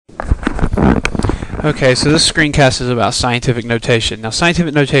Okay, so this screencast is about scientific notation. Now,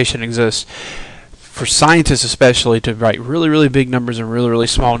 scientific notation exists for scientists especially to write really, really big numbers and really, really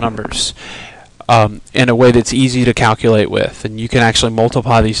small numbers in a way that's easy to calculate with. And you can actually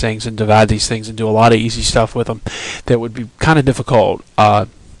multiply these things and divide these things and do a lot of easy stuff with them that would be kind of difficult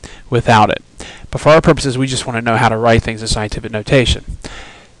without it. But for our purposes, we just want to know how to write things in scientific notation.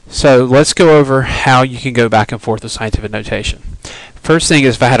 So let's go over how you can go back and forth with scientific notation. First thing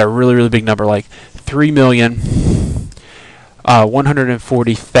is, if I had a really, really big number like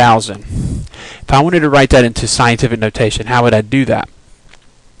 3,140,000, if I wanted to write that into scientific notation, how would I do that?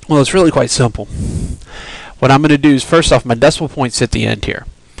 Well, it's really quite simple. What I'm going to do is, first off, my decimal point's at the end here.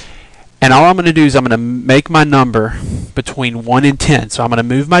 And all I'm going to do is I'm going to make my number between 1 and 10. So I'm going to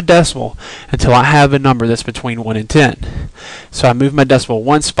move my decimal until I have a number that's between 1 and 10. So I move my decimal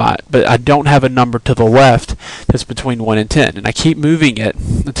one spot, but I don't have a number to the left that's between 1 and 10. And I keep moving it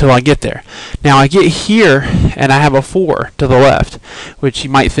until I get there. Now I get here and I have a 4 to the left, which you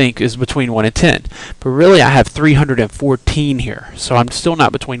might think is between 1 and 10. But really I have 314 here. So I'm still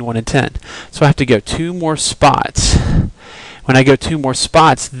not between 1 and 10. So I have to go 2 more spots. When I go 2 more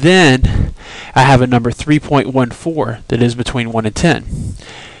spots, then I have a number 3.14 that is between 1 and 10.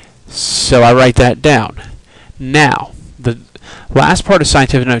 So I write that down. Now, the last part of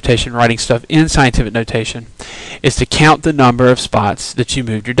scientific notation, writing stuff in scientific notation, is to count the number of spots that you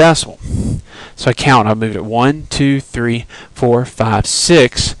moved your decimal. So I moved it 1, 2, 3, 4, 5,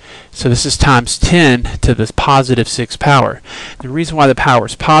 6. So this is times 10 to the positive 6 power. The reason why the power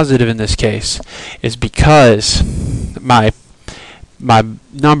is positive in this case is because my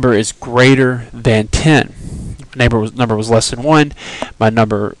number is greater than 10. If my number was less than 1, my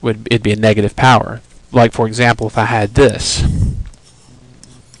number it'd be a negative power. Like, for example, if I had this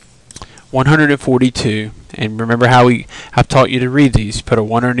 142, and remember how I've taught you to read these. You put a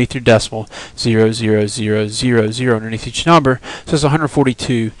 1 underneath your decimal, 0, 0, 0, 0, 0 underneath each number. So it's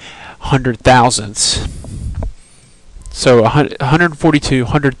 142 hundred thousandths. So 142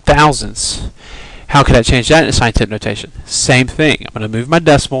 hundred thousandths. How could I change that into scientific notation? Same thing. I'm going to move my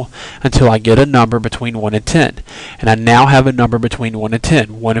decimal until I get a number between 1 and 10. And I now have a number between 1 and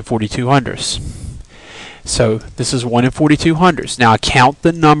 10, 1 and 42 hundredths. So this is 1 and 42 hundredths. Now I count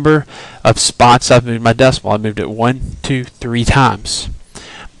the number of spots I've moved my decimal. I moved it 1, 2, 3 times.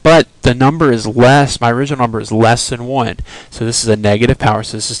 But the number is less, my original number is less than 1. So this is a negative power,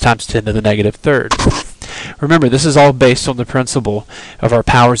 so this is times 10 to the negative third. Remember, this is all based on the principle of our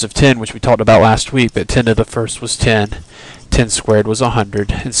powers of 10, which we talked about last week, that 10 to the first was 10, 10 squared was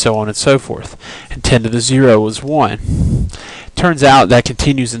 100, and so on and so forth. And 10 to the 0 was 1. Turns out that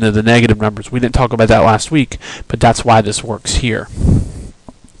continues into the negative numbers. We didn't talk about that last week, but that's why this works here.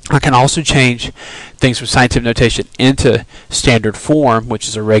 I can also change things from scientific notation into standard form, which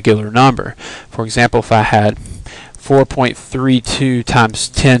is a regular number. For example, if I had 4.32 times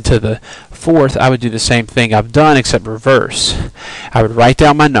 10 to the fourth, I would do the same thing I've done except reverse. I would write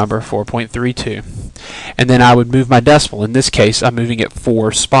down my number, 4.32, and then I would move my decimal. In this case, I'm moving it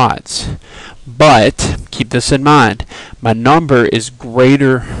 4 spots. But keep this in mind, my number is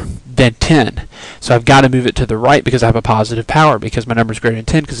greater than 10. So I've got to move it to the right because I have a positive power, because my number is greater than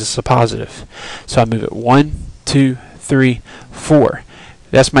 10 because it's a positive. So I move it 1, 2, 3, 4.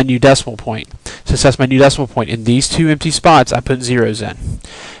 That's my new decimal point. Since that's my new decimal point, in these 2 empty spots, I put zeros in.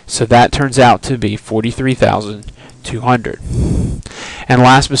 So that turns out to be 43,200. And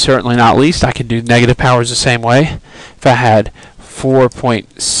last but certainly not least, I can do negative powers the same way. If I had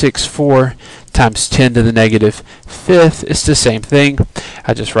 4.64 times 10 to the negative fifth, it's the same thing.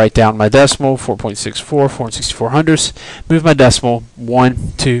 I just write down my decimal, 4.64, 4.64 hundredths, move my decimal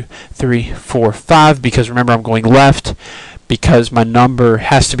 1, 2, 3, 4, 5, because remember I'm going left, because my number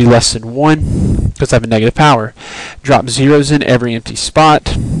has to be less than 1, because I have a negative power. Drop zeros in every empty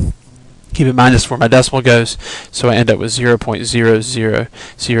spot. Keep in mind this is where my decimal goes, so I end up with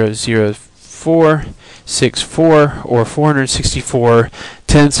 0.0000464, or 464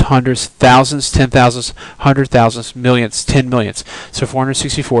 tenths, hundredths, thousands, 10 thousandths, 100 thousandths, millionths, 10 millionths. So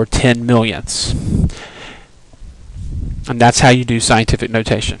 464 10 millionths. And that's how you do scientific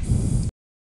notation.